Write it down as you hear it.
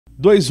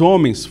2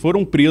 homens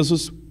foram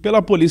presos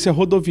pela Polícia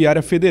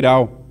Rodoviária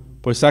Federal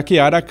por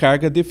saquear a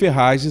carga de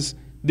ferragens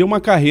de uma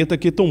carreta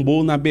que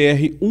tombou na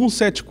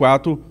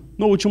BR-174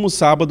 no último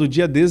sábado,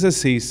 dia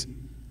 16,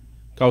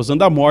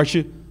 causando a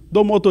morte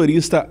do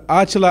motorista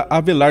Átila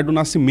Avelar do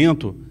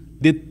Nascimento,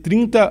 de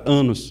 30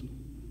 anos.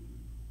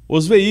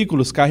 Os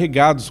veículos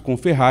carregados com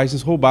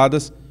ferragens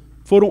roubadas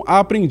foram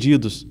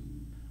apreendidos.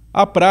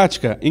 A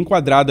prática,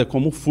 enquadrada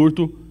como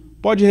furto,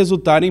 pode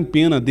resultar em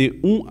pena de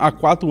 1 a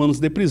 4 anos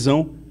de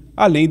prisão,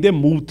 além de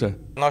multa.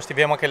 Nós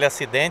tivemos aquele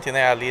acidente,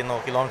 né, ali no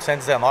quilômetro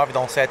 119 da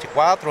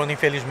 174, onde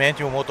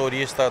infelizmente o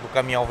motorista do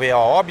caminhão veio a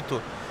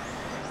óbito.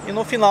 E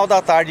no final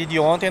da tarde de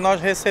ontem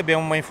nós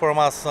recebemos uma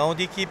informação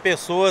de que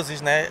pessoas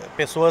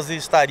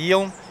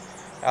estariam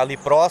ali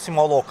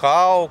próximo ao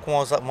local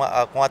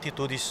com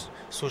atitudes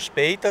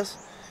suspeitas,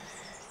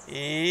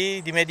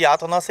 e de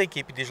imediato a nossa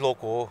equipe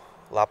deslocou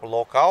lá para o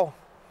local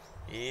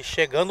e,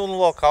 chegando no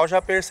local,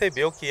 já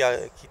percebeu que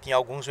tinha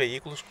alguns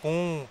veículos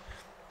com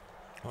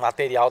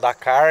material da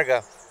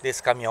carga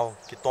desse caminhão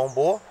que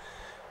tombou,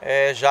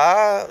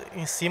 já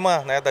em cima,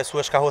 né, das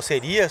suas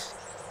carrocerias,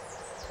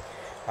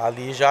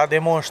 ali já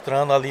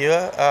demonstrando ali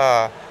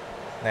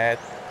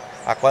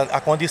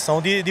a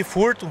condição de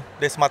furto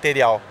desse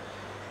material.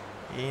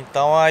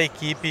 Então a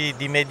equipe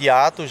de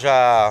imediato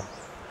já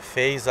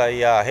fez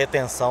aí a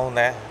retenção,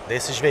 né,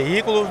 desses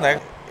veículos, né.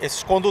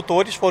 Esses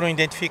condutores foram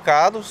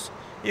identificados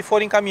e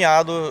foram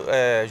encaminhados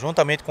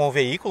juntamente com o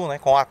veículo, né,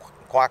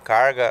 com a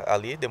carga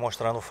ali,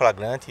 demonstrando o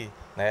flagrante,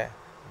 né,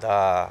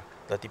 da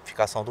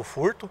tipificação do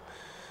furto.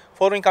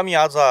 Foram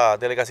encaminhados à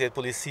Delegacia de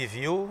Polícia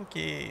Civil,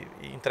 que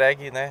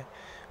entregue, né,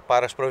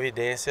 para as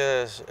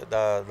providências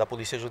da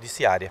Polícia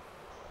Judiciária.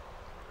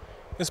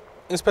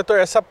 Inspetor,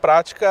 essa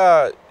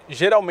prática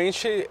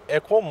geralmente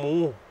é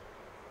comum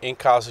em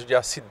caso de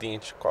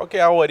acidente. Qual que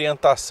é a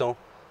orientação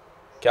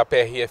que a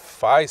PRF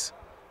faz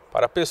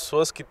para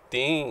pessoas que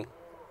têm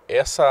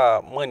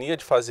essa mania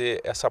de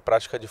fazer essa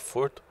prática de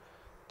furto,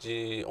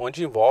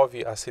 onde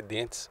envolve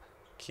acidentes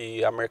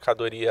que a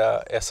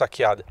mercadoria é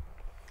saqueada?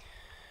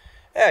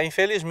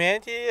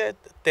 Infelizmente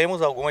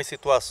temos algumas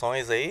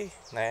situações aí,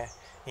 né,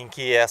 em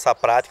que essa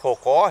prática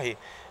ocorre,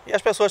 e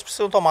as pessoas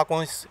precisam tomar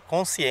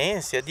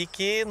consciência de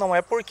que não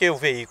é porque o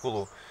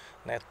veículo,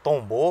 né,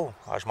 tombou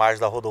às margens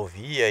da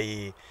rodovia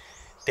e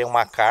tem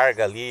uma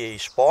carga ali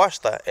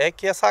exposta, é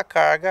que essa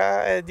carga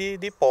é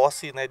de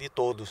posse, né, de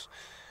todos.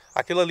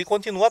 Aquilo ali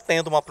continua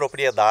tendo uma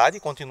propriedade,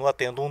 continua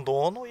tendo um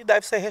dono e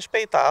deve ser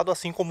respeitado,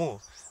 assim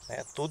como,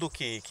 né, tudo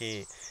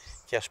que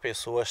as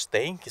pessoas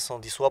têm, que são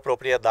de sua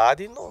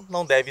propriedade,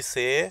 não deve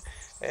ser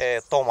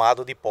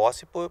tomado de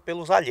posse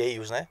pelos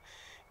alheios, né?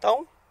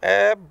 Então,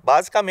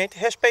 basicamente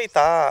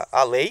respeitar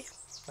a lei,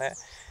 né,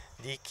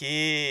 de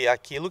que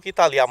aquilo que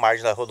está ali à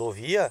margem da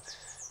rodovia,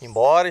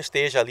 embora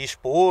esteja ali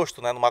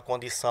exposto, né, numa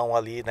condição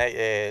ali,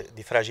 né,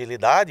 de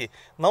fragilidade,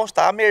 não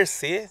está à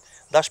mercê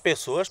das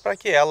pessoas para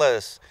que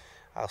elas,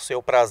 ao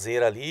seu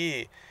prazer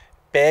ali,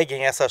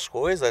 peguem essas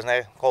coisas,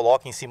 né,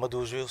 coloquem em cima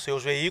dos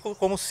seus veículos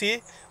como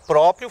se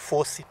próprio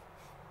fosse.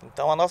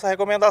 Então a nossa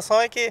recomendação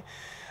é que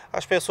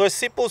as pessoas,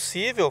 se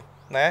possível,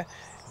 né,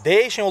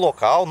 deixem o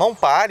local, não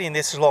parem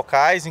nesses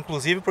locais,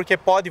 inclusive porque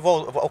pode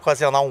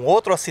ocasionar um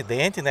outro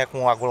acidente, né,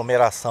 com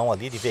aglomeração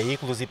ali de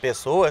veículos e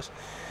pessoas,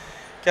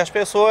 que as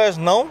pessoas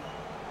não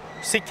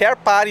sequer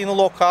parem no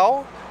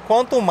local,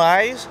 quanto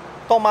mais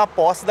tomar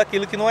posse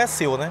daquilo que não é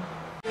seu, né?